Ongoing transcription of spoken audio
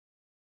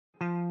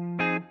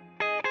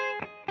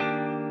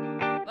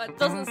That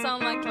doesn't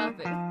sound like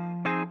clapping.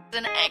 It's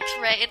an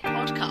X-rated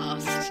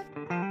podcast.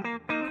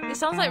 It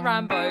sounds like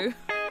Rambo.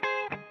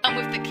 And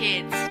with the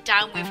kids,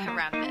 down with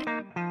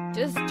Harambe.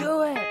 Just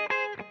do it.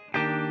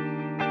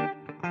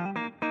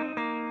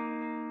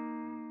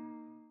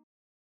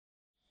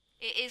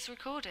 It is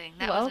recording.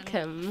 That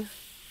Welcome. was a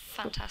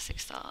fantastic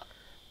start.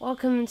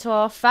 Welcome to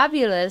our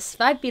fabulous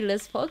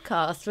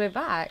podcast. We're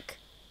back.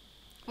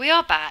 We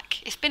are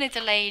back. It's been a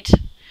delayed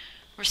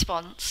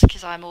response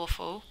because I'm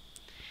awful.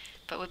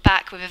 But we're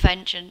back with a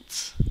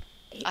vengeance,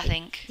 I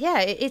think. Yeah,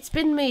 it's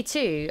been me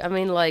too. I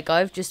mean, like,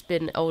 I've just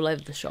been all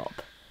over the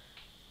shop.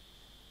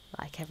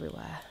 Like,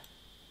 everywhere.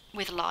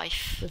 With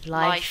life. With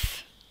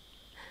life.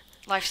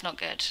 Life's not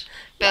good.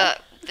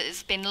 But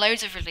there's been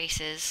loads of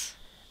releases.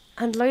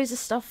 And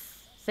loads of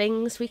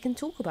things we can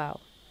talk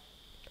about.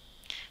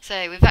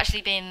 So we've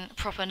actually been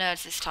proper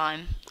nerds this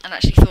time and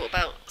actually thought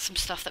about some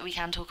stuff that we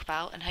can talk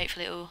about, and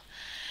hopefully it'll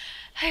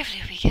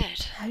be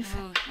good.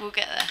 We'll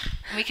get there.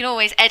 And we can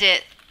always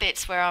edit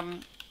bits where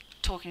I'm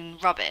talking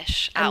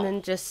rubbish out.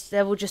 And then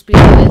there will just be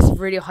like this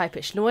really high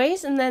pitched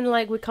noise, and then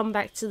like we come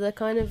back to the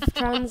kind of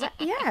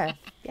yeah,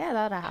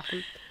 that'll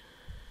happen.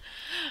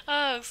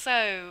 Oh,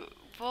 so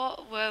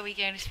what were we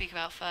going to speak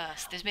about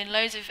first? There's been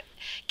loads of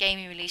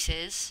gaming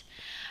releases.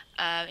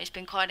 It's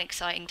been quite an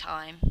exciting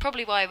time.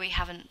 Probably why we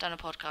haven't done a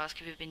podcast,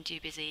 because we've been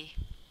too busy.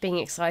 Being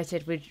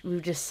excited,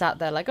 we've just sat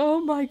there like, oh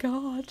my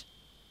god.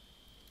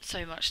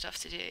 So much stuff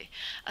to do.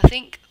 I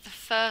think the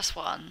first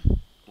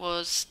one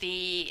was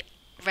the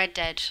Red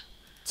Dead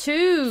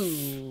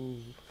 2.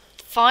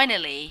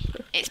 Finally.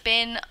 It's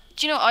been...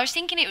 Do you know, I was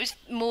thinking it was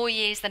more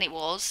years than it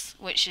was,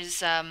 which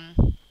is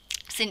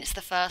since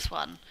the first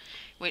one,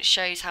 which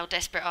shows how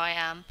desperate I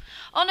am.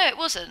 Oh no, it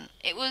wasn't.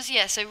 It was,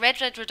 yeah, so Red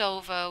Dead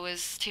Revolver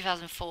was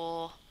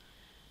 2004,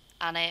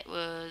 and it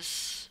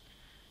was...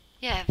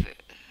 Yeah,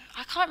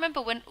 I can't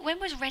remember when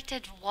was Red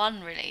Dead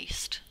 1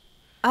 released?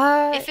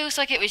 It feels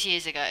like it was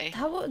years ago.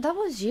 That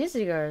was years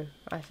ago,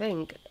 I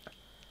think.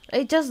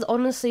 It does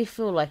honestly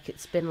feel like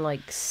it's been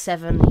like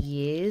 7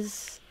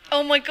 years.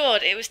 Oh my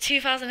god, it was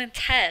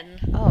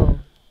 2010. Oh.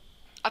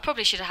 I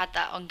probably should have had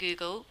that on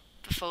Google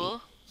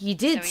before. You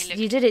did. So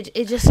you did it.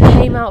 It just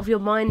came out of your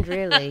mind,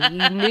 really.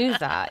 You knew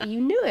that. You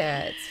knew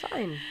it. It's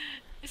fine.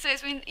 So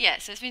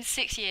it's been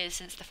 6 years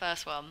since the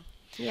first one.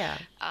 Yeah.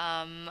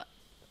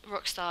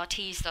 Rockstar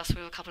teased us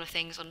with a couple of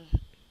things on,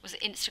 was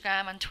it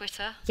Instagram and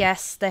Twitter?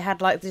 Yes, they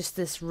had like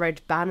this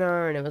red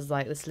banner, and it was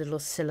like this little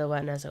silhouette,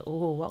 and I was like,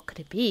 oh, what could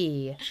it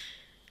be?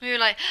 We were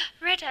like,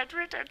 Red Dead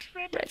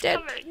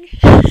coming.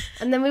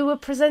 And then we were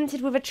presented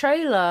with a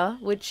trailer,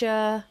 which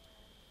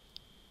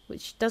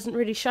doesn't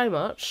really show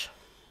much.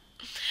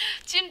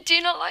 Do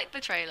you not like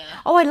the trailer?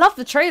 Oh, I love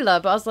the trailer,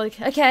 but I was like,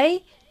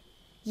 okay,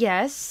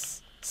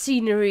 yes,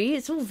 scenery,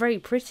 it's all very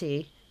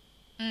pretty.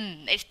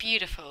 It's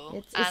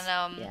beautiful.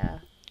 Yeah.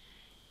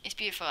 It's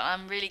beautiful,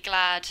 and I'm really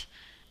glad,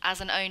 as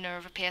an owner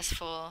of a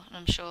PS4, and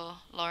I'm sure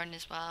Lauren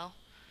as well,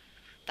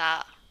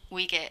 that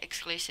we get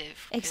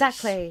exclusive.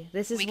 Exactly.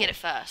 We get it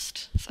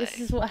first. So. This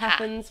is what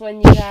happens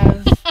when you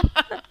have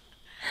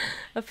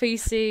a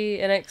PC,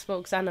 an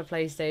Xbox, and a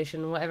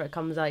PlayStation. Whatever it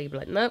comes out, you'll be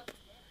like, nope.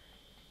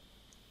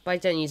 But I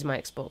don't use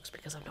my Xbox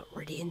because I'm not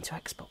really into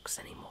Xbox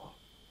anymore.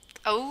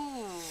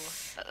 Oh,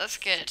 that's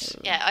good.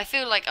 Yeah, I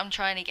feel like I'm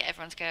trying to get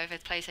everyone to go over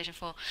to PlayStation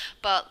 4.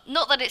 But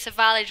not that it's a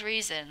valid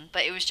reason,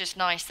 but it was just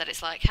nice that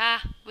it's like,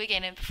 we're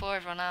getting in before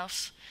everyone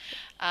else.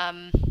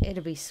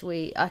 It'll be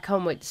sweet. I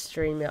can't wait to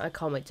stream it. I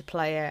can't wait to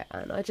play it.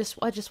 And I just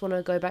want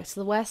to go back to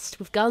the West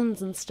with guns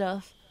and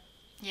stuff.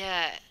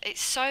 Yeah,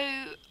 it's so,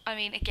 I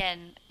mean,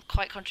 again,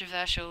 quite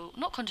controversial.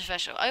 Not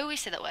controversial. I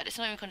always say that word. It's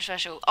not even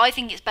controversial. I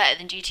think it's better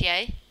than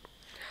GTA.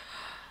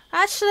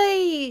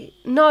 Actually,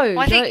 no.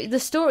 I think the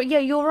story... Yeah,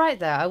 you're right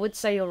there. I would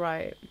say you're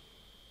right.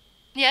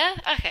 Yeah?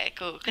 Okay,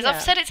 cool. Because I've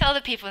said it to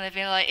other people and they've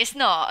been like, it's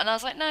not. And I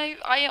was like, no,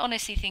 I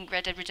honestly think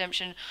Red Dead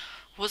Redemption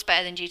was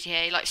better than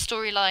GTA. Like,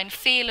 storyline,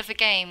 feel of the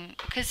game.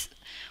 Because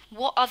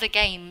what other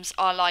games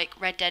are like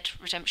Red Dead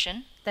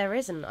Redemption? There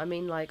isn't. I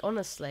mean, like,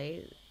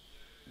 honestly,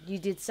 you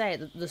did say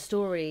it. The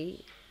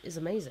story is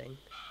amazing.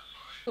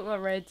 Well,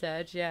 Red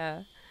Dead,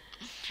 yeah.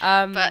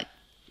 But...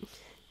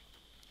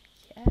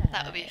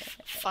 That would be a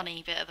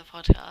funny bit of the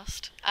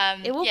podcast.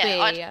 It will be.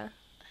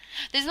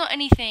 There's not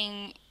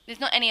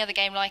any other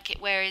game like it.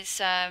 Whereas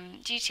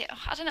GTA,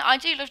 I don't know. I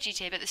do love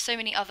GTA, but there's so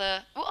many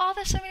other. Well, are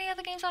there so many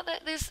other games out there?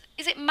 Is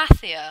it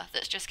Mafia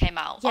that's just came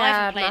out? Yeah, I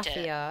haven't played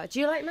Mafia. Do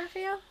you like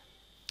Mafia?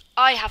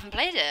 I haven't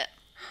played it.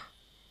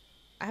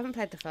 I haven't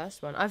played the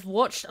first one. I've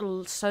watched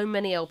so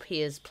many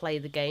LPers play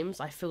the games.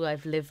 I feel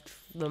I've lived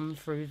them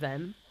through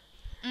them.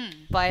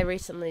 But I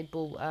recently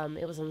bought,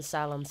 it was on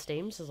sale on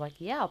Steam, so I was like,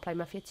 yeah, I'll play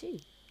Mafia 2.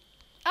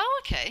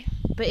 Oh, okay.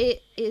 But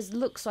it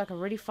looks like a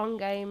really fun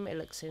game. It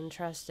looks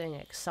interesting,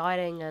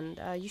 exciting, and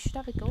you should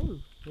have it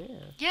going.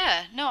 Yeah.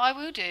 Yeah, no, I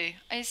will do.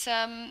 It's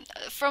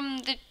from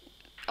the...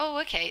 Oh,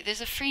 okay,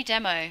 there's a free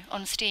demo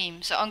on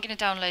Steam, so I'm going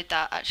to download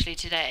that actually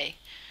today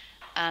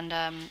and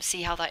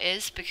see how that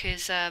is,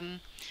 because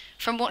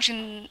from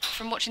watching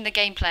the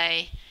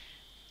gameplay,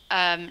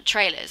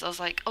 trailers, I was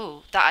like,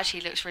 oh, that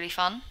actually looks really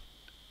fun.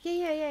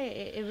 Yeah.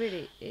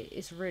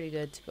 It's really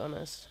good, to be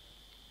honest.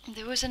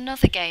 There was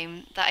another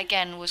game that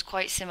again was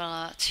quite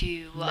similar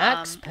to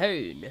Max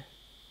Payne.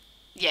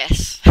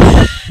 Yes. There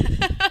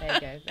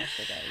you go. That's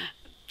the game.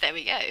 There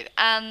we go.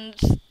 And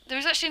there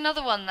was actually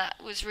another one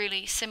that was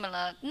really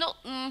similar, not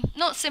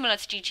similar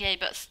to GTA,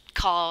 but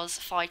cars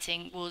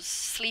fighting, was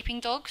Sleeping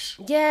Dogs.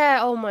 Yeah.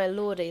 Oh my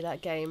lordy,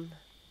 that game.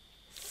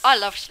 I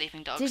loved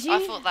Sleeping Dogs. Did you? I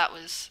thought that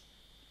was.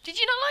 Did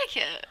you not like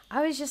it?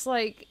 I was just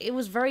like, it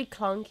was very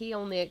clunky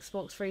on the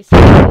Xbox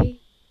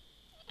 360.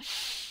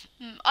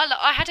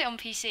 I had it on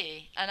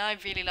PC and I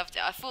really loved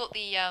it. I thought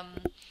the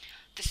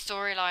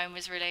storyline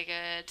was really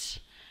good.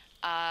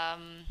 I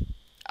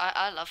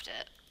loved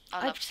it.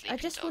 I loved Sleeping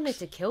Dogs. I just wanted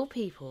to kill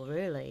people,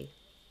 really.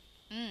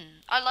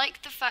 I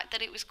liked the fact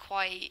that it was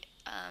quite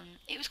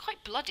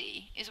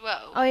bloody as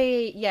well. Oh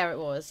yeah, it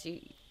was.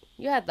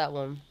 You had that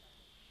one.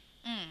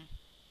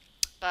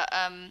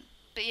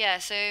 But yeah,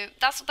 so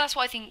that's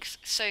what I think's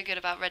so good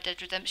about Red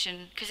Dead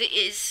Redemption, because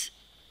it's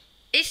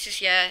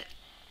just, yeah,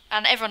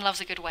 and everyone loves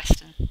a good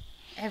western.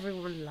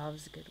 Everyone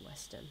loves a good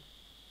western.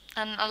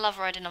 And I love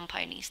riding on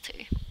ponies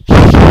too.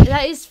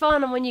 That is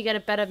fun, and when you get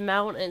a better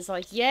mount, and it's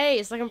like, yay!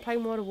 It's like I'm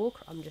playing World of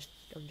Warcraft. I'm just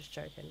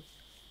joking.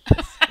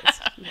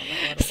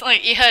 It's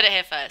like, you heard it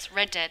here first.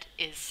 Red Dead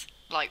is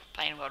like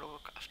playing World of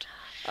Warcraft.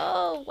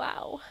 Oh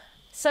wow!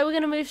 So we're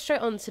gonna move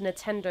straight on to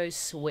Nintendo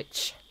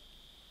Switch.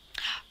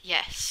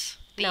 Yes,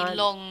 I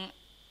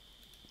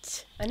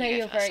know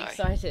you're very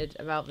excited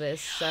about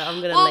this, so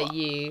I'm gonna let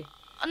you.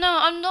 No,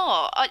 I'm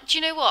not. Do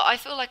you know what? I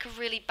feel like a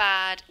really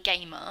bad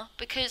gamer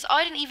because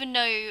I didn't even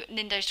know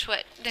Nintendo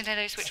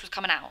Switch was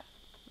coming out.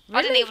 Really?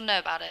 I didn't even know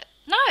about it.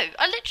 No,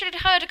 I literally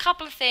heard a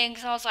couple of things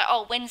and I was like,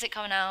 oh, when's it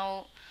coming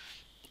out?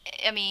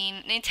 I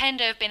mean,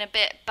 Nintendo have been a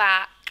bit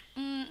back,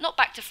 not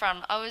back to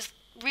front. I was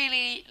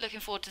really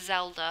looking forward to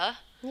Zelda.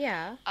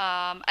 Yeah.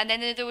 And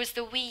then there was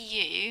the Wii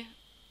U.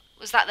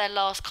 Was that their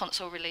last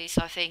console release,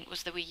 I think,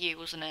 was the Wii U,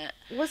 wasn't it?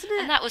 Wasn't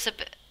it? And that was a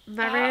bit...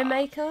 Mario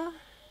Maker?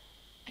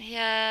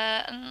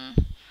 Yeah,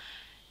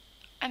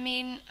 I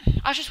mean,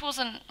 I just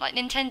wasn't... Like,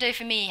 Nintendo,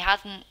 for me,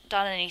 hadn't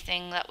done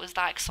anything that was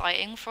that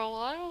exciting for a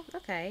while.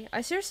 Okay.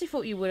 I seriously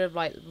thought you would have,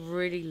 like,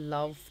 really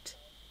loved...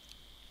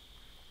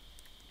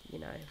 You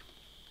know...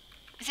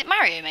 Is it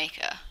Mario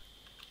Maker?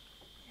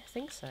 I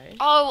think so.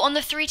 Oh, on the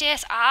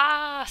 3DS.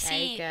 Ah,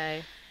 see. There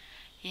you go.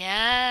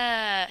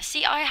 Yeah.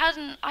 See,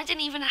 I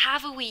didn't even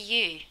have a Wii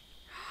U.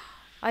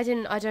 I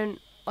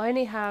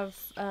only have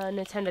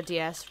Nintendo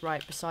DS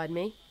right beside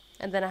me,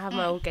 and then I have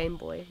my old Game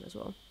Boy as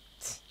well.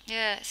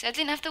 Yeah, see, I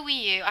didn't have the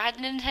Wii U. I had a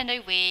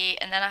Nintendo Wii,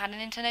 and then I had a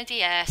Nintendo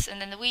DS, and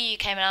then the Wii U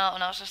came out,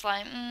 and I was just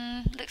like,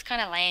 looks kind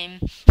of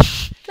lame.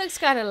 Looks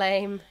kind of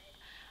lame.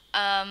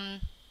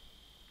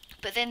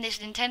 But then this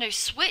Nintendo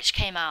Switch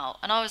came out,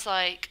 and I was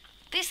like,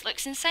 this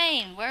looks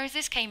insane. Where has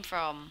this came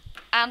from?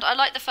 And I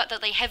like the fact that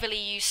they heavily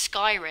use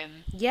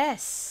Skyrim.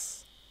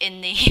 Yes.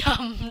 In the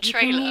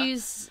trailer.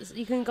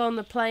 You can go on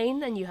the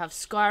plane and you have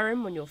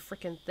Skyrim on your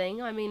freaking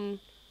thing. I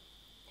mean,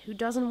 who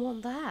doesn't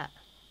want that?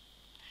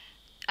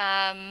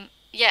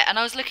 Yeah, and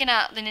I was looking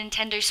at the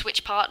Nintendo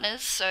Switch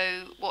partners,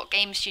 so what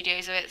game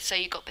studios are it? So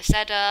you got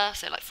Bethesda,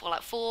 so like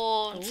Fallout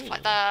 4 and stuff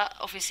like that.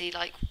 Obviously,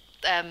 like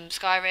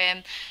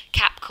Skyrim,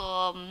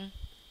 Capcom.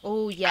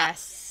 Oh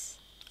yes.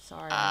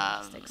 Sorry,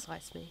 that just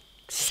excites me.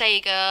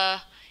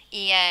 Sega,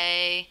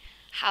 EA,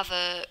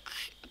 Havoc,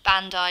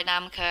 Bandai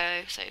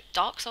Namco, so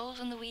Dark Souls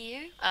on the Wii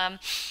U.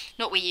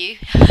 Not Wii U.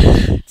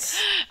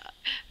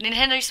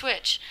 Nintendo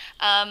Switch.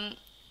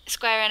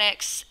 Square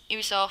Enix,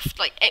 Ubisoft,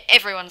 like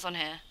everyone's on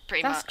here,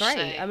 pretty much. That's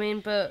great. So. I mean,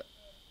 but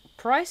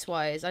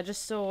price-wise, I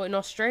just saw in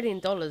Australian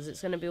dollars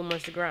it's going to be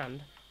almost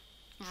 $1,000.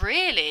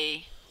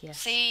 Really? Yes.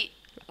 See,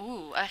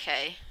 ooh,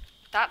 okay,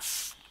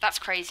 that's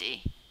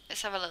crazy.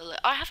 Let's have a little look.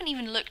 I haven't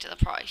even looked at the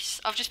price.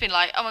 I've just been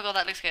like, oh my god,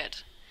 that looks good.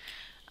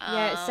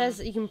 Yeah, it says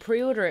that you can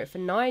pre-order it for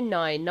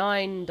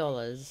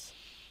 $999.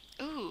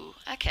 Ooh,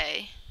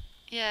 okay.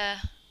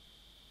 Yeah.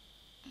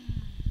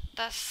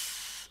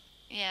 That's...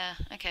 Yeah,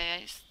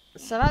 okay.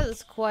 So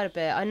that's quite a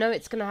bit. I know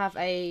it's going to have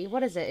a...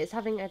 What is it? It's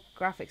having a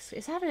graphics...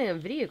 It's having a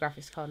video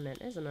graphics card in it,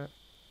 isn't it?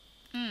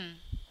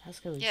 That's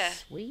going to be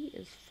sweet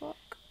as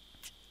fuck.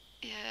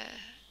 Yeah.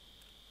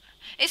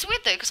 It's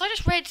weird, though, because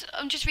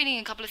I'm just reading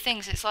a couple of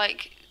things. It's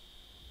like...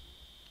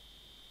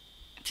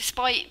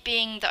 Despite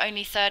being the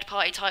only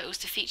third-party titles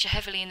to feature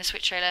heavily in the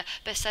Switch trailer,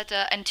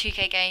 Bethesda and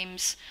 2K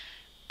Games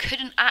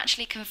couldn't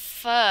actually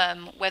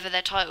confirm whether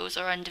their titles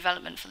are in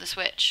development for the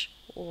Switch.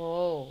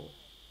 Whoa.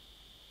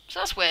 So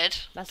that's weird.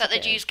 That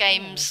they'd use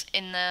games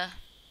in the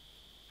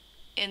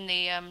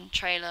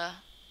trailer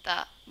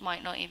that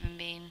might not even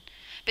be.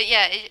 But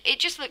yeah, it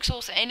just looks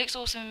awesome. It looks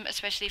awesome,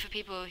 especially for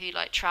people who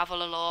like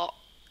travel a lot.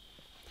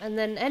 And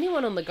then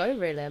anyone on the go,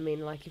 really. I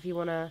mean, like if you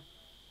want to...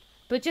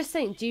 But just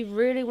think, do you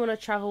really want to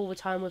travel all the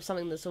time with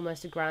something that's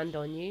almost $1,000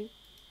 on you?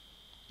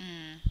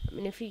 I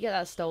mean, if you get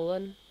that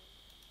stolen,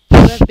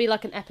 there'd be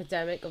like an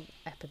epidemic.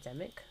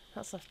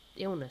 That's a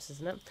illness,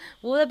 isn't it?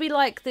 Will there be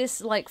like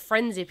this like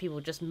frenzy of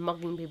people just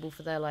mugging people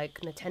for their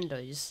like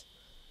Nintendos?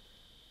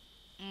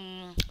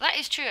 That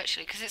is true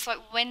actually, because it's like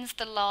when's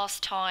the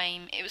last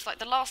time? It was like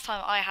the last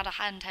time I had a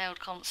handheld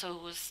console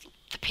was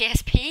the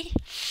PSP,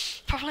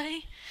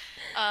 probably.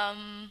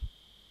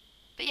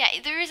 But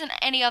yeah, there isn't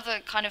any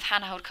other kind of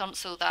handheld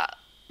console that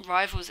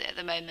rivals it at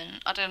the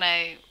moment. I don't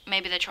know.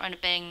 Maybe they're trying to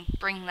bring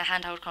the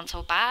handheld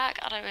console back.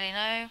 I don't really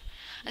know.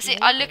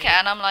 I look at it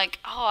and I'm like,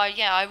 oh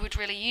yeah, I would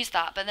really use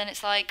that. But then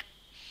it's like,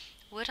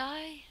 would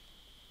I?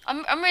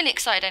 I'm really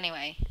excited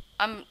anyway.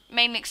 I'm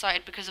mainly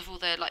excited because of all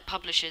the like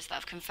publishers that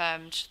have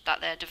confirmed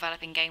that they're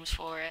developing games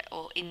for it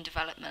or in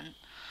development,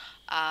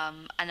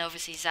 and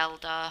obviously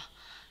Zelda.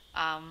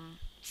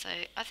 So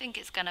I think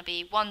it's gonna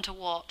be one to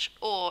watch,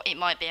 or it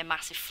might be a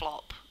massive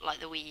flop like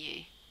the Wii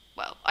U.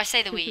 Well, I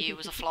say the Wii U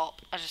was a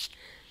flop.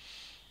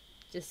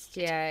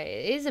 Yeah,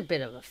 it is a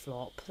bit of a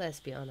flop. Let's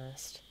be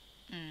honest.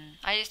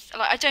 I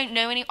don't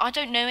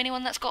know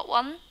anyone that's got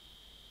one.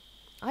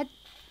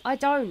 I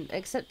don't,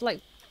 except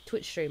like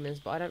Twitch streamers,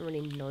 but I don't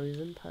really know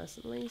them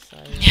personally, so...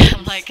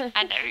 I'm like,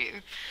 I know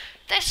you.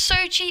 They're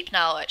so cheap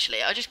now,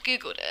 actually. I just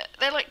googled it.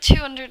 They're like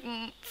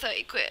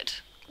 230 quid.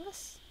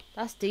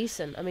 That's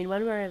decent. I mean,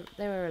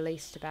 they were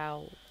released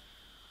about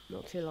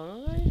not too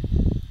long ago?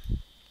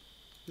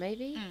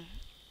 Maybe?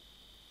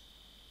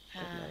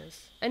 God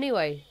knows.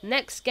 Anyway,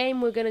 next game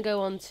we're going to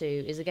go on to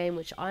is a game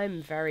which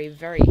I'm very,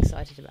 very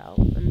excited about,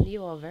 and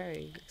you are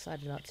very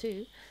excited about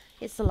too.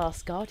 It's The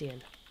Last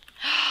Guardian.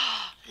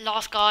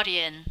 Last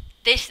Guardian.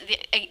 This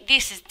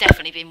has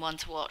definitely been one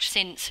to watch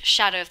since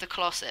Shadow of the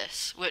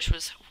Colossus, which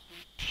was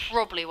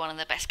probably one of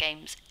the best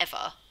games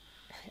ever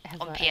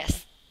on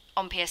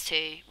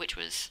PS2, which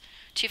was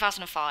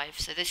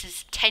 2005. So this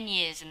is 10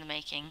 years in the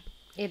making.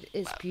 It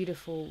is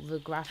beautiful. The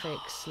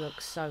graphics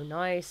look so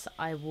nice.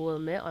 I will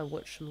admit, I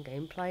watched some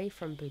gameplay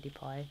from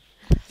PewDiePie.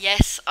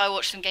 Yes, I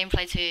watched some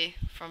gameplay too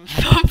from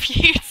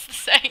Pewds. The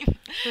same.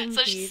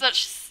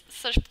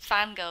 Such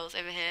fangirls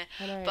over here.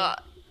 I know.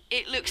 But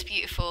it looks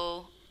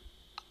beautiful.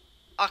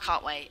 I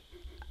can't wait.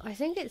 I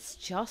think it's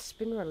just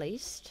been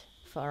released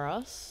for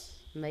us,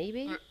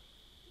 maybe.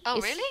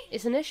 Really?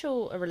 Its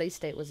initial release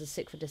date was the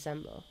 6th of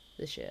December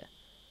this year.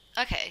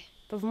 Okay.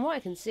 But from what I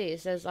can see, it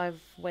says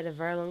I've waited a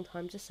very long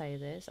time to say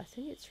this. I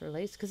think it's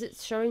released because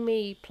it's showing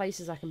me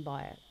places I can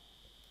buy it.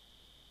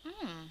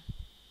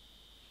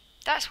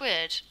 That's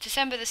weird.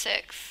 December the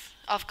 6th,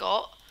 I've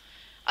got.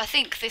 I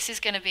think this is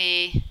going to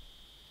be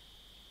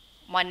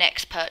my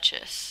next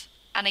purchase.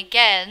 And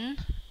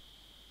again,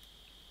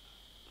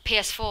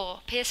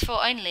 PS4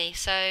 only,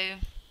 so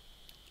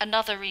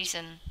another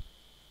reason.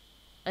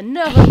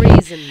 Another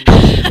reason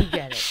to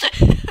get it.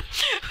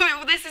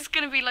 This is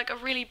going to be like a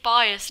really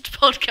biased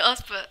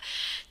podcast, but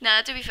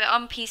to be fair,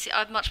 I'm PC.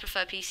 I'd much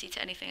prefer PC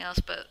to anything else,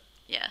 but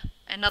yeah,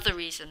 another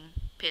reason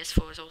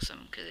PS4 is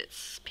awesome because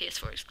it's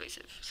PS4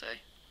 exclusive. So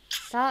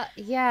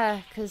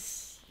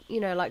because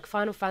like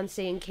Final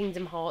Fantasy and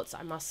Kingdom Hearts,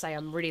 I must say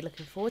I'm really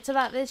looking forward to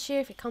that this year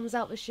if it comes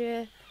out this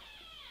year.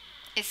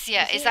 Is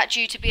that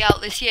due to be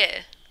out this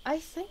year? I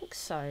think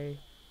so.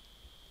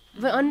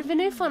 But the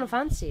new Final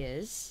Fantasy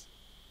is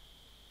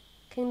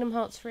Kingdom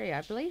Hearts 3,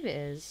 I believe it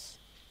is.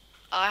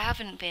 I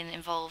haven't been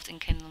involved in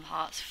Kingdom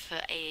Hearts for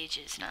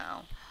ages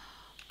now.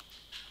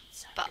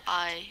 But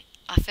I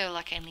feel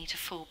like I need to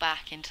fall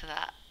back into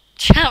that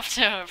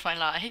chapter of my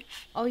life.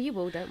 Oh, you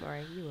will, don't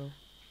worry, you will.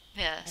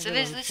 Yeah, so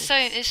there's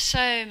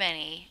so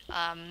many.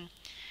 And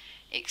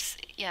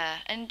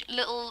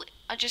little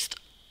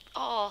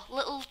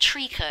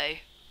Trico.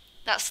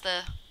 That's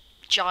the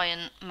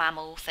giant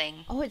mammal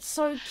thing. Oh, it's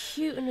so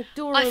cute and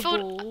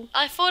adorable.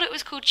 I thought it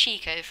was called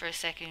Chico for a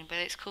second, but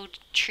it's called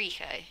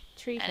Trico.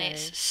 And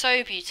it's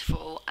so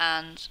beautiful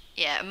and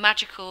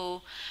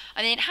magical.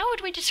 I mean, how would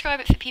we describe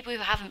it for people who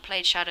haven't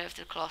played Shadow of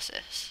the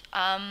Colossus?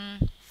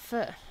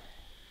 For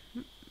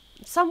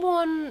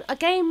someone, a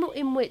game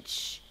in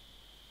which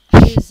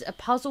is a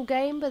puzzle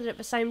game, but at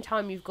the same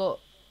time you're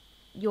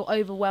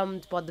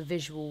overwhelmed by the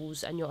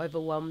visuals and you're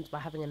overwhelmed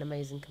by having an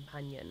amazing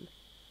companion.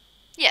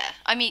 Yeah,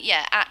 I mean,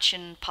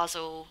 action,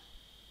 puzzle.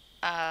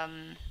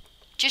 Definitely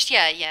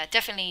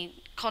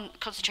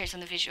concentrate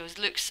on the visuals.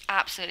 Looks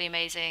absolutely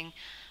amazing.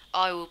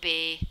 I will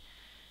be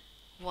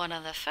one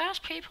of the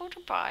first people to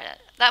buy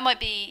it. That might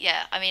be,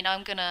 I mean,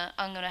 I'm gonna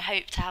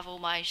hope to have all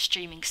my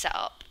streaming set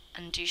up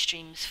and do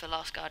streams for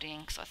Last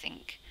Guardian because I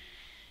think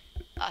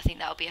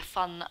that'll be a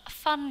fun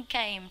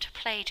game to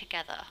play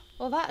together.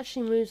 Well, that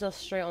actually moves us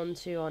straight on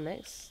to our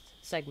next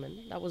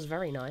segment. That was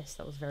very nice.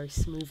 That was very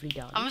smoothly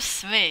done. I'm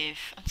smooth.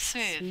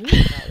 Smooth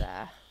right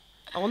there.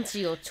 Onto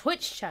your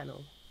Twitch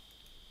channel.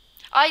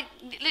 I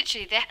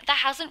literally there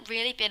hasn't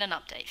really been an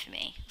update for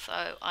me,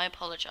 so I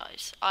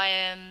apologise. I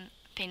am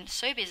been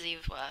so busy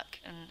with work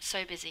and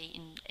so busy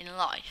in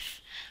life,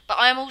 but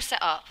I am all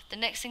set up. The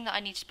next thing that I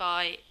need to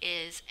buy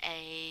is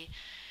a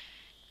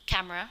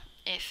camera.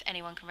 If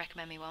anyone can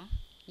recommend me one.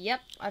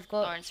 Yep, I've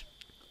got a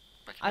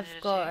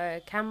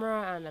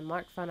camera and a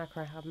microphone I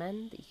can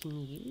recommend that you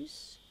can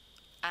use.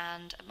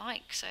 and a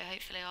mic, so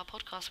hopefully our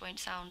podcast won't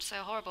sound so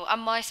horrible. On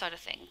my side of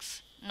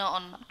things, not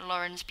on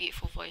Lauren's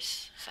beautiful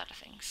voice side of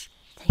things.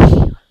 Thank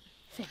you.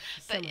 Thank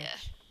you so But much. yeah,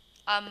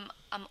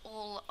 I'm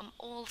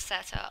all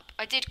set up.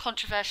 I did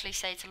controversially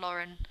say to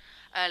Lauren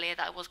earlier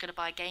that I was going to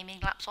buy a gaming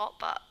laptop,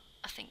 but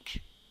I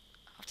think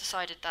I've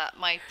decided that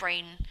my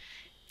brain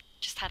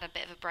just had a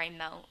bit of a brain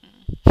melt.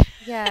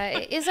 Yeah,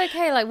 it's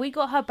okay. Like, we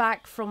got her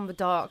back from the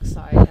dark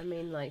side. I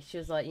mean, like, she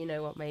was like, you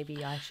know what,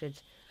 maybe I should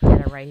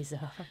get a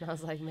Razer. And I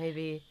was like,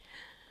 maybe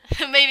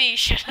Maybe you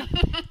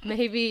shouldn't.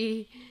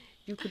 maybe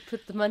you could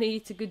put the money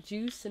to good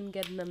use and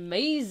get an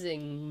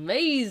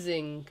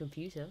amazing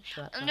computer.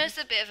 For that I'm price.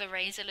 just a bit of a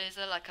razor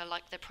loser. Like, I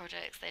like the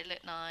projects; they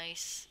look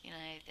nice. You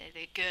know,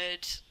 they're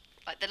good.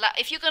 Like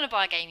if you're gonna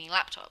buy a gaming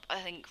laptop, I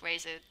think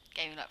Razer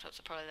gaming laptops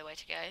are probably the way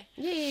to go.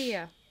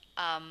 Yeah.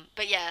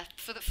 But yeah,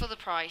 for the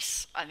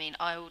price, I mean,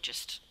 I will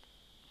just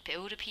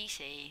build a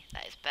PC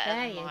that is better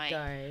There than you my.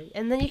 go.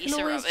 And then you piece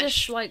can of always rubbish.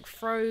 just like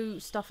throw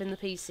stuff in the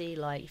PC.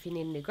 Like, if you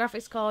need a new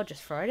graphics card,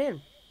 just throw it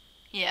in.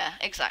 Yeah,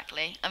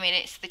 exactly. I mean,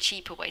 it's the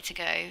cheaper way to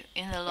go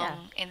in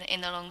the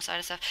in the long side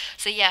of stuff.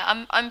 So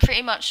yeah, I'm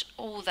pretty much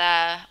all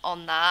there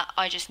on that.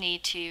 I just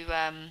need to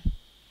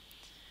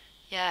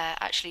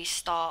actually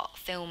start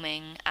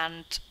filming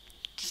and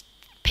just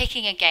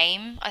picking a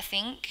game. I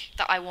think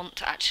that I want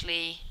to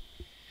actually.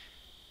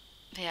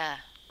 Yeah.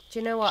 Do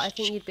you know what? I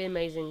think you'd be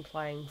amazing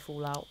playing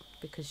Fallout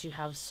because you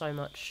have so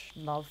much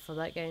love for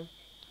that game.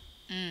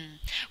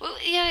 Well,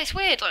 yeah, it's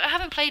weird. Like, I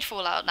haven't played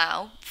Fallout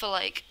now for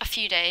like a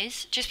few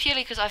days, just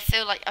purely because I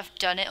feel like I've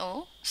done it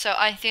all. So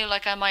I feel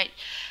like I might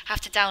have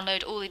to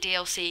download all the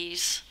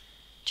DLCs,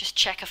 just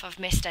check if I've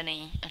missed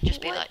any, and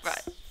just be like,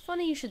 right.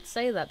 Funny you should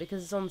say that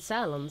because it's on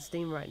sale on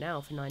Steam right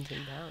now for £19.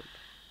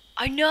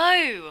 I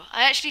know.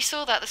 I actually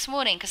saw that this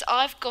morning because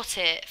I've got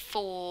it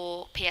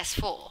for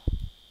PS4.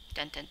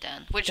 Dun dun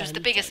dun. Which was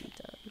the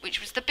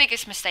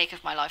biggest mistake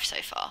of my life so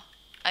far.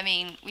 I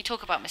mean, we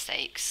talk about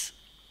mistakes.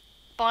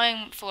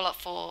 Buying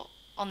Fallout 4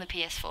 on the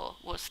PS4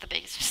 was the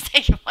biggest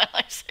mistake of my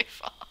life so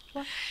far.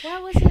 Why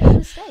was it a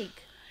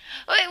mistake?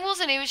 Well, it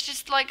wasn't. It was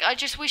just like I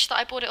just wish that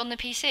I bought it on the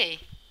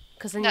PC.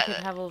 Because then you could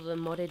have all the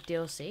modded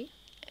DLC.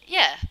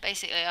 Yeah,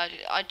 basically,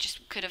 I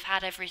just could have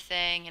had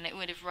everything, and it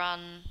would have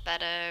run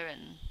better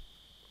and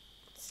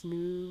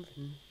smooth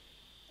and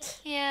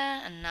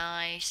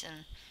nice,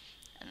 and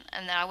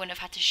then I wouldn't have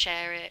had to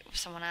share it with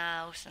someone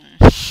else, and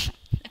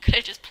I could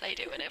have just played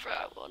it whenever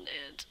I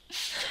wanted.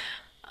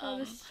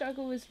 The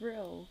struggle is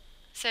real.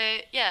 So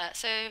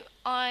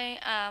I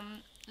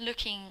am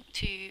looking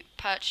to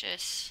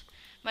purchase.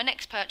 My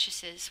next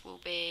purchases will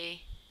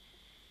be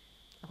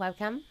A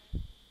webcam,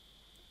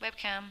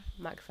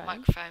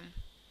 microphone.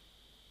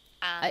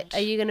 And Are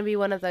you going to be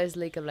one of those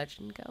League of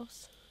Legends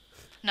girls?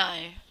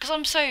 no, because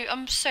I'm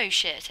so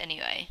shit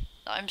anyway.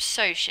 I'm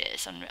so shit.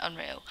 It's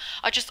unreal.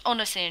 I just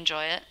honestly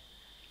enjoy it.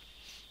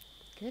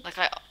 Good. Like,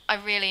 I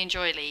really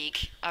enjoy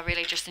League. I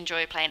really just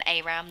enjoy playing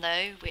ARAM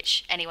though,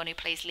 which anyone who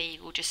plays League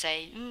will just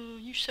say,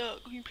 you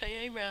suck, you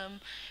play ARAM.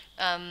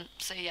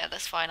 So yeah,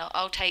 that's fine.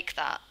 I'll take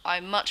that. I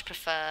much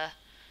prefer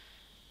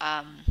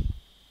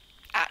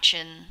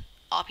action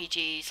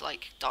RPGs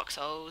like Dark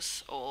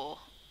Souls or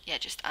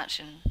just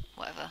action,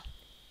 whatever.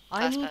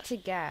 I need to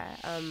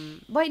get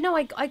wait, no,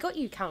 I got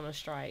you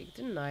Counter-Strike,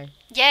 didn't I?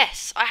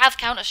 Yes, I have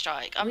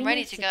Counter-Strike. I'm We ready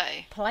need to go.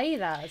 Play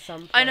that at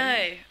some point. I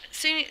know.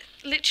 Soon,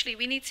 literally,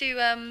 we need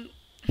to.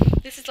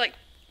 This is like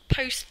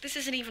This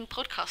isn't even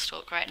podcast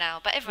talk right now,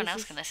 but everyone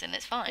else can listen.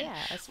 It's fine. Yeah,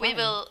 it's We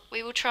fine.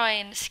 will try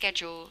and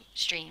schedule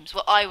streams.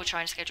 Well, I will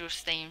try and schedule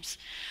streams,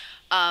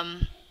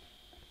 or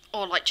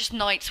like just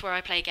nights where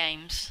I play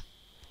games.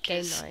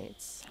 Game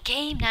nights.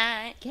 Game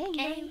night.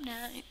 Game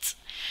night.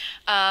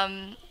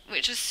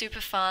 Which was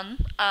super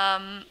fun.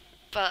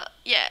 But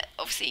yeah,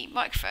 obviously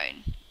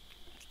microphone,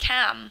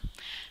 cam,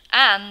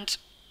 and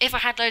if I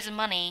had loads of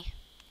money,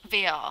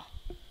 VR.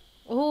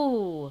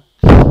 Ooh,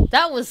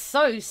 that was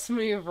so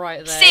smooth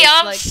right there. See, It's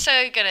I'm like,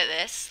 so good at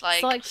this. Like,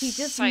 it's like you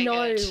just so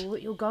know good.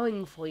 what you're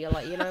going for. You're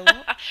like, you know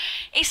what?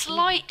 It's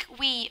like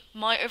we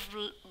might have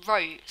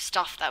wrote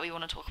stuff that we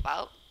want to talk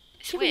about.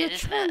 It's Even weird, the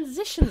isn't it?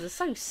 transitions are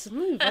so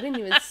smooth. I didn't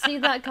even see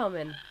that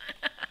coming.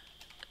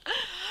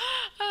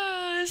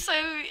 So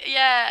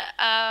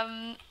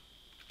yeah.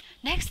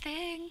 Next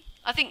thing,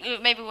 I think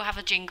maybe we'll have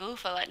a jingle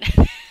for like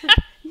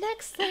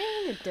Next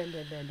thing. Dun,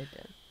 dun, dun, dun,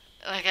 dun.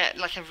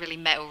 like a really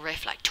metal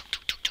riff, like tuk,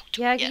 tuk, tuk, tuk, tuk.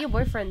 Yeah, get your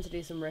boyfriend to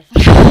do some riff.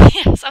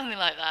 Yeah, something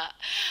like that.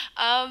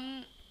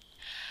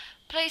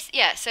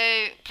 So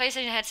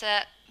PlayStation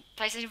headset,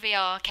 PlayStation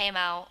VR came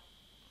out.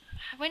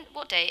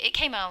 What day? It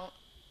came out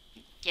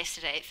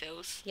yesterday. It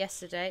feels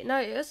Yesterday. No,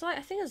 it was like,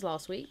 I think it was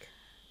last week.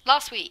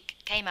 last week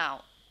came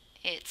out.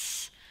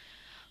 It's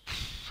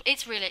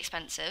really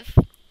expensive.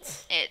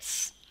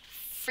 It's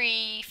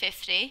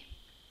 $350.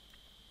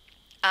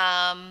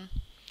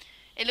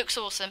 It looks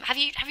awesome. Have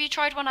you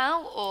tried one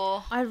out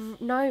or?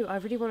 No, I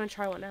really want to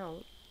try one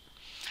out.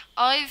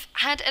 I've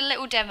had a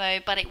little demo,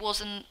 but it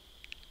wasn't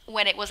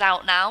when it was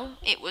out now.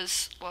 It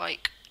was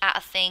like at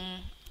a thing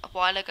a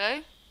while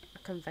ago.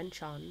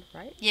 convention,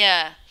 right?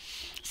 Yeah.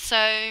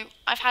 So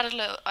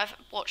I've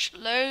watched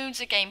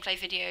loads of gameplay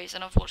videos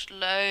and I've watched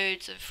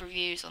loads of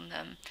reviews on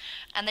them,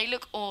 and they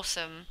look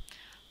awesome.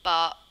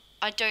 But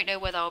I don't know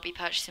whether I'll be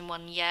purchasing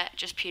one yet,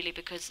 just purely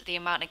because the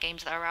amount of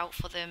games that are out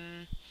for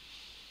them.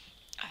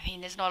 I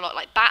mean, there's not a lot.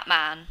 Like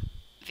Batman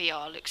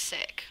VR looks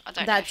sick. I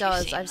don't know That if you've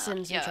does. seen I've that.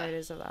 seen some Yeah.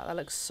 trailers of that. That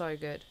looks so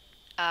good.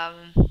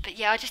 But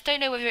yeah, I just don't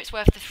know whether it's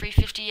worth the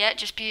 $350 yet,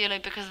 just purely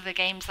because of the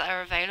games that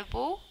are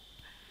available.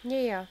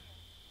 Yeah.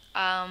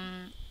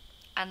 And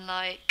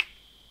like,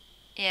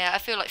 yeah, I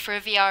feel like for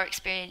a VR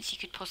experience, you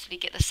could possibly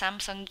get the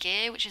Samsung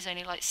Gear, which is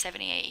only like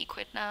 70-80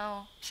 quid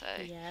now. So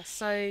Yeah.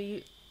 So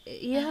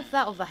you have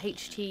that of the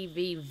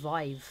HTC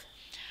Vive.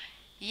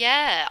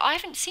 yeah, I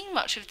haven't seen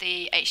much of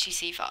the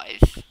HTC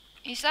Vive.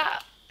 Is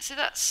that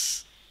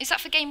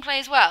for gameplay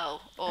as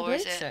well, or I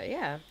is think it? so.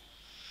 Yeah.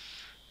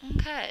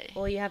 Okay.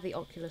 Or you have the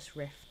Oculus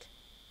Rift.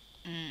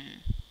 I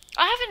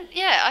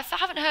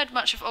haven't heard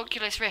much of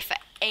Oculus Rift for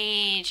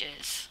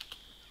ages.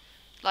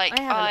 Like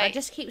I haven't. I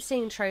just keep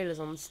seeing trailers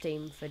on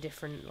Steam for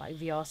different like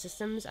VR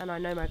systems, and I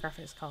know my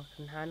graphics card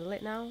can handle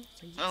it now.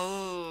 So yes.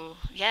 Oh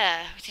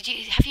yeah.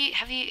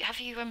 Have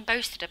you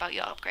boasted about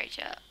your upgrade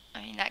yet?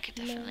 I mean, that could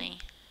definitely.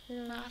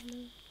 No.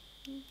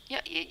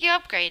 Yeah, you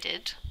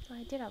upgraded.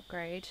 I did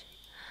upgrade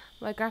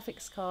my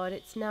graphics card.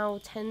 It's now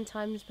 10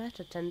 times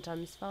better, 10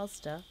 times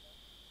faster.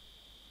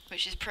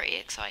 Which is pretty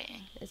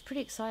exciting. It's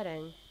pretty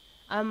exciting.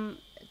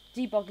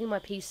 Debugging my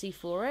PC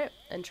for it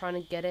and trying to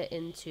get it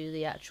into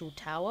the actual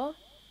tower.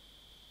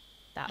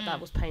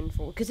 That was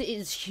painful because it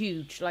is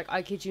huge. Like,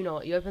 I kid you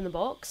not, you open the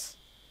box,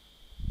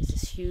 it's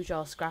this huge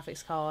ass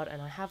graphics card,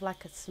 and I have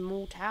like a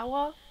small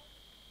tower.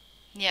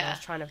 And I Yeah. was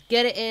trying to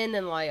get it in,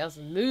 and like I was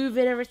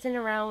moving everything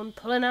around,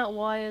 pulling out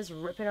wires,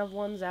 ripping other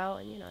ones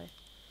out, and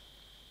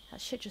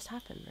that shit just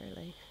happened.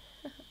 Really,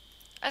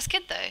 It's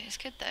good though.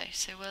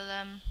 So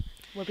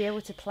we'll be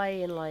able to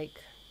play in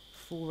like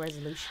full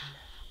resolution.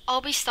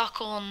 I'll be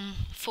stuck on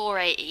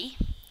 480,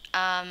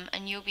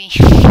 and you'll be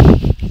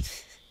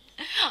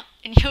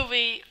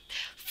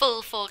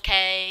full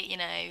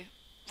 4K,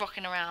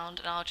 rocking around,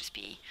 and I'll just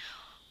be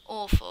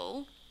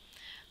awful.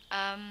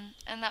 And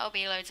that'll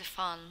be loads of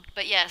fun.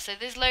 But yeah, so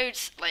there's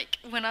loads, like,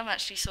 when I'm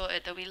actually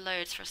sorted, there'll be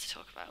loads for us to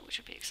talk about, which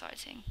will be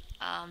exciting.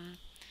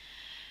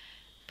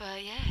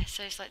 But yeah,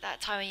 so it's like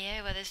that time of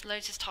year where there's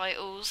loads of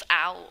titles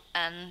out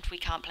and we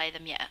can't play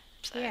them yet.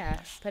 So Yeah,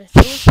 but it's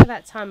also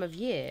that time of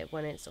year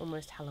when it's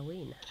almost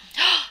Halloween.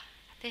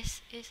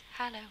 This is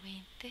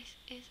Halloween. This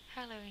is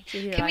Halloween. Do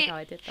you Can like we- how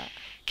I did that?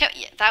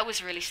 Yeah, that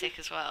was really sick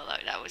as well.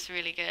 Like, that was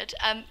really good.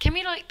 Can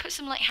we like put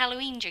some like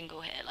Halloween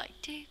jingle here, like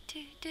do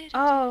do do?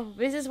 Oh,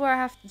 this is where I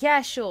have.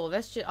 Yeah, sure.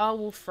 I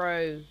will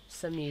throw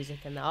some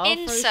music in there.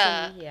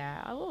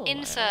 Yeah, I will.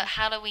 Insert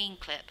Halloween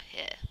clip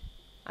here.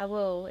 I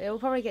will. It will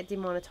probably get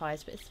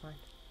demonetized, but it's fine.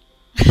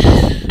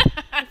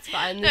 It's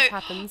fine. This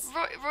happens.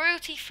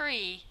 Royalty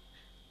free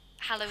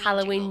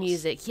Halloween jingles.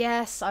 music.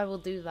 Yes, I will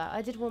do that.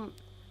 I did want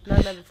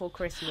Nightmare Before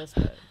Christmas,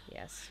 but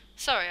yes.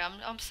 Sorry,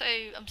 I'm so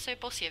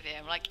bossy of you.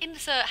 I'm like,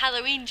 insert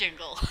Halloween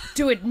jingle.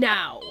 Do it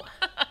now.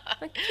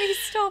 Like, please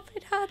stop.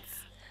 It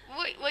hurts.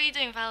 What are you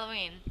doing for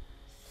Halloween?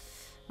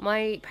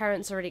 My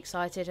parents are really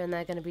excited, and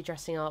they're going to be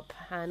dressing up,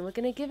 and we're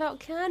going to give out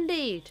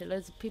candy to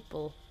loads of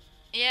people.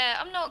 Yeah,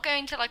 I'm not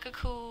going to like a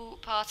cool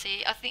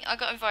party. I think I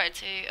got invited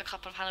to a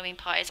couple of Halloween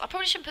parties. I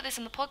probably shouldn't put this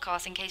in the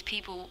podcast in case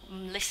people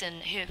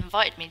listen who have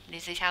invited me to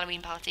these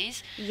Halloween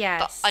parties.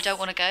 Yes. But I don't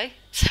want to go,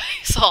 so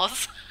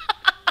soz.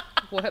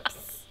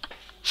 Whoops.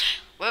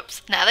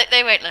 Whoops. No,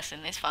 they won't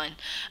listen. It's fine.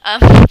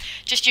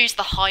 Just use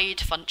the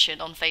hide function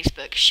on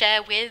Facebook.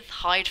 Share with,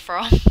 hide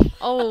from.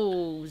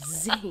 Oh,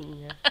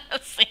 zing.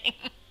 Sing.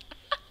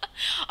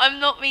 I'm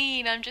not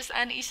mean. I'm just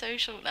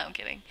antisocial. No, I'm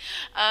kidding.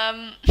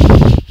 I'm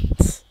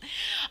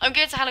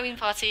going to a Halloween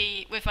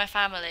party with my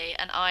family,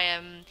 and I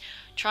am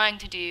trying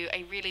to do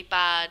a really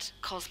bad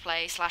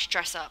cosplay /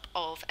 dress up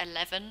of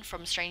Eleven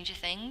from Stranger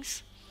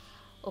Things.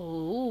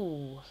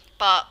 Oh.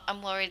 But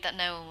I'm worried that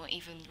no one will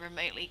even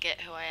remotely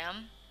get who I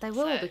am. They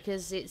will, So-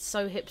 because it's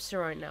so hipster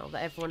right now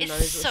that everyone It's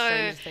knows what so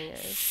Stranger Thing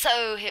is.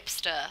 so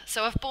hipster.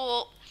 So I've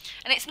bought,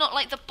 and it's not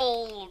like the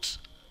bald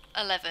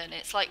 11.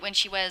 It's like when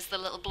she wears the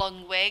little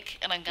blonde wig,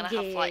 and I'm gonna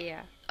have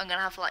Yeah. I'm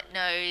gonna have like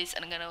nose,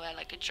 and I'm gonna wear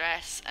like a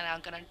dress, and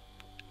I'm gonna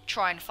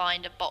try and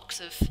find a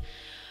box of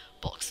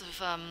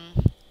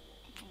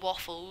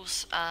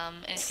waffles,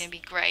 and it's gonna be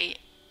great,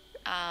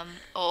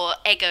 or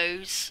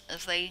Eggos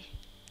as they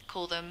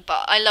call them.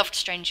 But I loved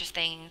Stranger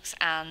Things,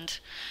 and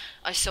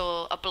I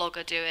saw a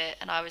blogger do it,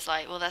 and I was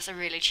like, well, that's a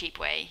really cheap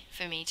way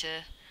for me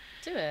to,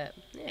 Do it.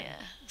 Yeah. yeah.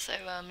 So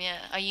yeah,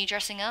 are you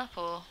dressing up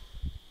or?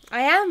 I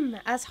am,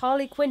 as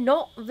Harley Quinn,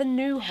 not the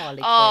new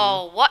Harley Quinn.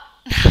 Oh, what?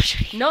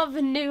 Not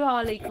the new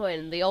Harley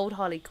Quinn, the old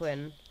Harley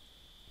Quinn.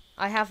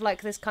 I have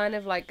like this kind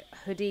of like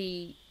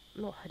hoodie,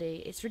 not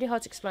hoodie, it's really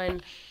hard to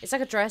explain. It's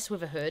like a dress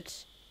with a hood.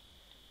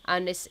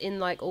 And it's in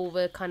like all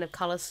the kind of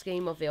colour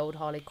scheme of the old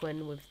Harley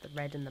Quinn with the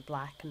red and the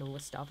black and all the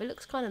stuff. It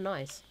looks kind of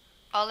nice.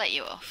 I'll let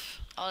you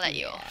off. I'll let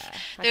you off.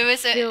 I There can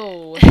was a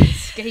feel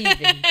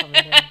scathing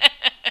coming in.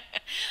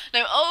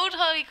 No, old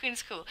Harley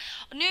Quinn's cool.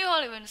 New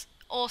Harley Quinn's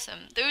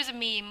awesome. There was a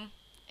meme.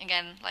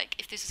 Again, like,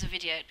 if this was a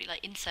video, it'd be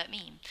like, insert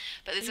meme.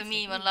 But there's a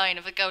meme online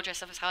of a girl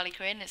dressed up as Harley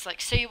Quinn. It's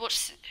like, so you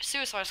watch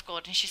Suicide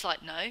Squad? And she's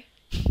like, no.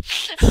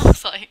 I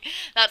was like,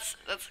 that's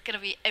going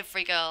to be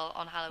every girl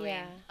on Halloween.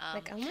 Yeah.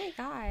 Like, oh my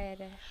god.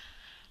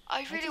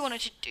 I really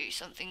wanted to do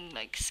something,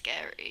 like,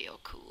 scary or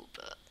cool,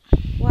 but...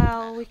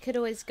 Well, we could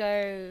always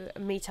go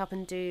meet up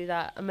and do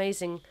that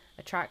amazing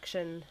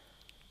attraction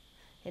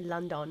in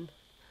London.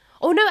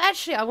 Oh, no,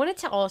 actually, I wanted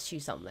to ask you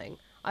something.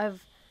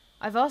 I've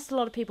asked a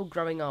lot of people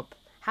growing up,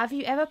 have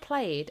you ever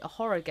played a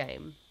horror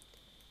game,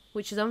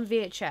 which is on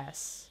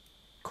VHS,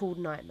 called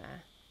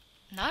Nightmare?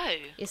 No,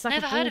 it's like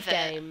never a board heard of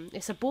game.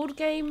 It's a board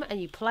game,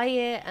 and you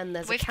play it, and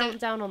there's With a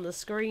countdown on the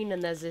screen,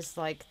 and there's this,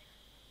 like,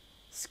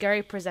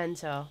 scary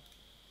presenter.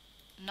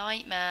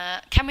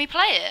 Nightmare. Can we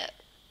play it?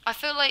 I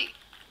feel like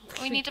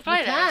we need to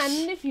play this. You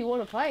can, if you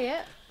want to play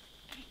it.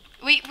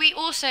 We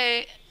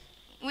also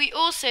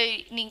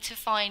need to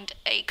find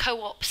a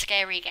co-op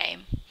scary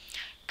game.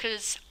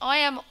 Because I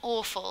am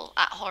awful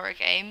at horror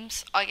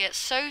games. I get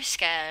so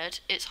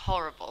scared, it's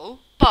horrible.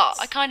 But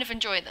I kind of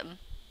enjoy them.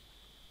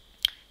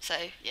 So,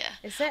 yeah.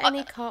 Is there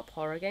any co-op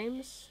horror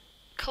games?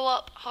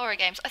 Co-op horror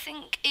games, I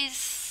think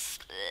is...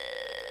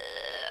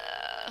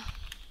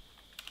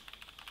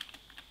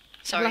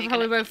 Sorry,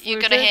 you're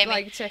gonna hear me.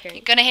 Like, checking.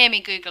 You're gonna hear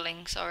me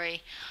googling.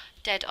 Sorry,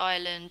 Dead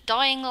Island,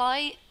 Dying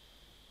Light,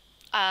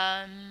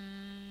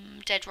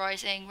 Dead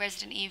Rising,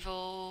 Resident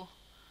Evil.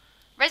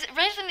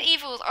 Resident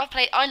Evil.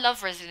 I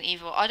love Resident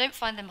Evil. I don't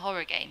find them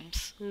horror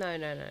games. No.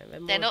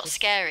 They're not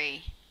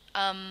scary.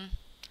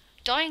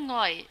 Dying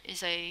Light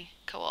is a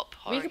co-op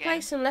horror game. We could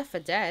play some Left 4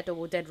 Dead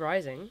or Dead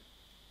Rising.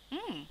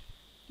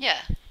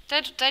 Yeah,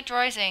 Dead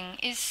Rising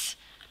is.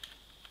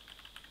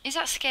 Is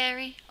that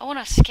scary? I want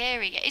a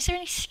scary game. Is there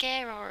any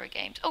scare horror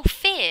games? Oh,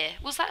 Fear.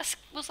 Was that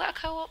a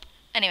co-op?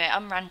 Anyway,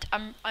 I'm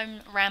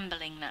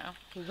rambling now.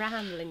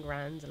 Rambling.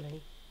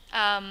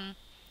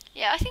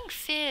 Yeah, I think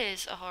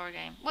Fear's a horror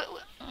game.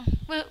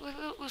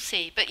 We'll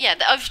see. But yeah,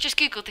 I've just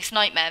googled this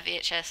Nightmare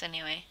VHS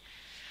anyway.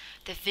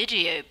 The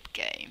video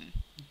game.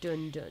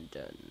 Dun.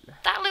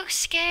 That looks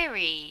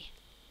scary.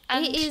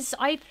 And it is.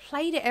 I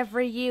played it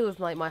every year with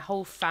my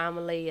whole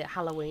family at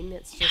Halloween.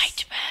 It's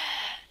just... Nightmare.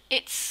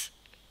 It's...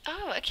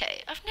 Oh,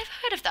 okay. I've never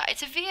heard of that.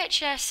 It's a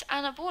VHS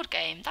and a board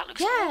game. That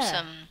looks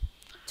awesome.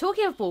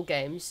 Talking of board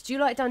games, do you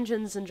like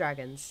Dungeons and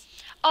Dragons?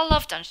 I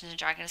love Dungeons and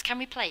Dragons. Can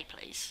we play,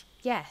 please?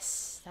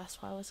 Yes,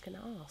 that's what I was going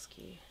to ask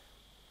you.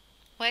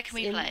 Where can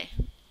we play?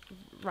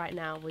 Right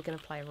now, we're going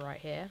to play right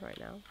here, right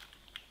now.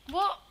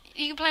 What?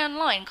 You can play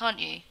online, can't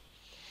you?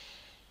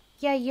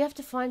 Yeah, you have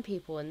to find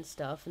people and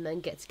stuff, and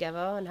then get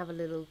together and have a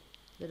little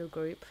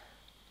group.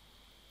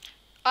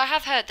 I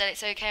have heard that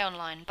it's okay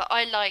online, but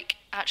I like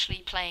actually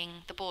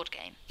playing the board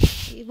game.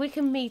 We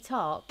can meet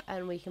up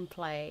and we can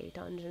play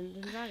Dungeons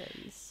and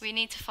Dragons. We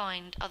need to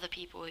find other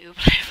people who will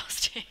play with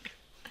us too.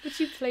 Would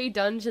you play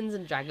Dungeons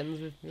and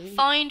Dragons with me?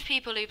 Find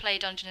people who play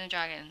Dungeons and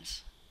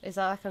Dragons. Is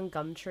that like on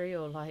Gumtree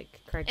or like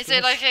Craigslist? Is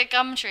it like a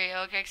Gumtree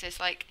or Craigslist?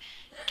 Like,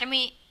 can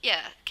we...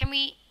 Yeah,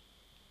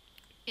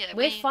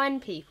 we'll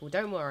find people,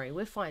 don't worry,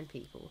 we'll find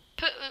people.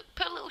 Put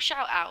a little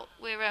shout out.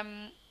 We're,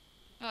 well,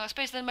 I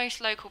suppose the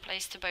most local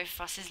place to both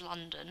of us is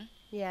London.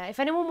 Yeah, if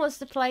anyone wants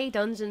to play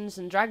Dungeons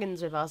and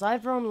Dragons with us,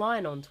 either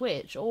online on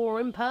Twitch or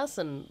in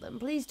person, then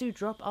please do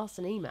drop us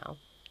an email.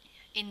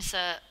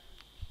 Insert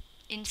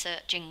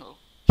jingle.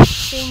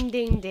 Ding,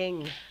 ding,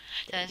 ding.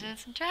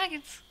 Dungeons and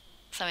Dragons.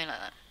 Something like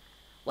that.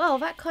 Well,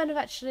 that kind of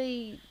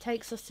actually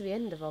takes us to the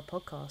end of our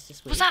podcast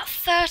this week. Was that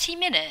 30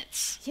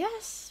 minutes?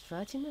 Yes,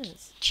 30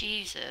 minutes.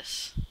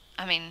 Jesus.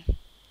 I mean...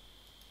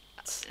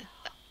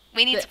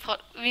 We need to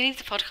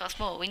podcast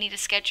more. We need a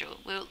schedule.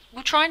 We'll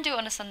try and do it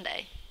on a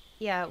Sunday.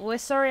 Yeah, we're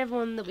sorry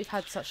everyone that we've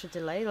had such a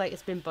delay. Like,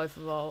 it's been both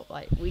of our,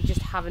 like, we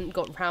just haven't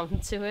got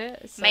round to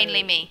it. So...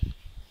 Mainly me.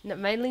 No,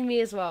 mainly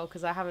me as well,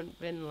 because I haven't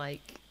been,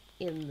 like,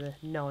 in the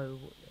know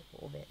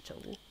of it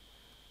all.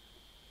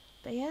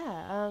 But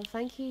yeah,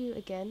 thank you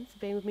again for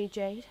being with me,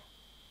 Jade.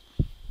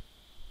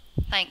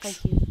 Thanks.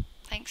 Thank you.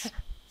 Thanks.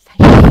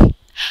 Thank you.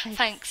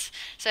 Thanks.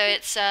 So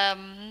it's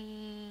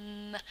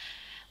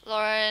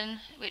Lauren,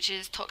 which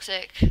is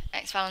Toxic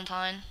X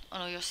Valentine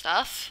on all your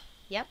stuff.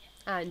 Yep.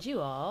 And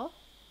you are?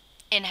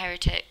 In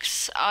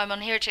Heretics. I'm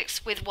on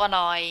Heretics with one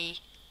eye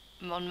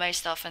on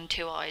most stuff and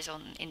 2 eyes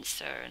on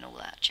Insta and all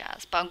that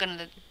jazz. But I'm going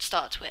to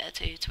start Twitter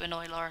too to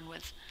annoy Lauren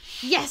with.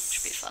 Yes!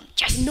 Which would be fun.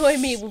 Yes! Annoy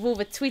me with all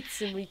the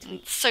tweets and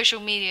retweets. Social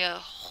media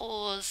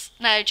whores.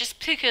 No,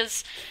 just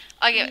because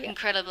I get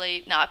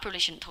incredibly... No, I probably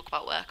shouldn't talk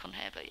about work on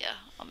here, but yeah,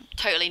 I'm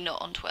totally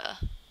not on Twitter.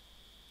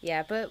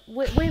 Yeah, but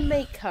we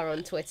make her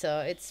on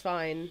Twitter. It's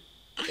fine.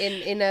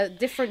 In a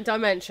different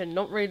dimension,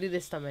 not really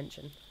this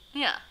dimension.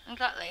 Yeah,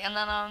 exactly. And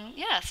then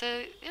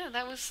so yeah,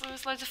 that was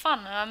loads of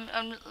fun. And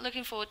I'm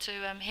looking forward to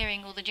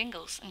hearing all the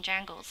jingles and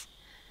jangles.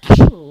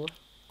 Ooh,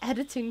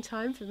 editing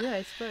time for me,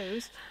 I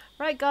suppose.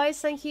 Right, guys,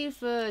 thank you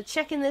for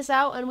checking this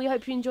out, and we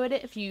hope you enjoyed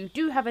it. If you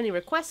do have any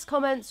requests,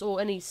 comments, or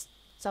any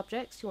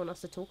subjects you want us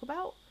to talk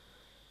about,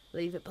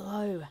 leave it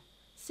below.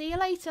 See you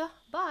later.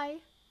 Bye.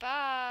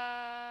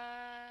 Bye.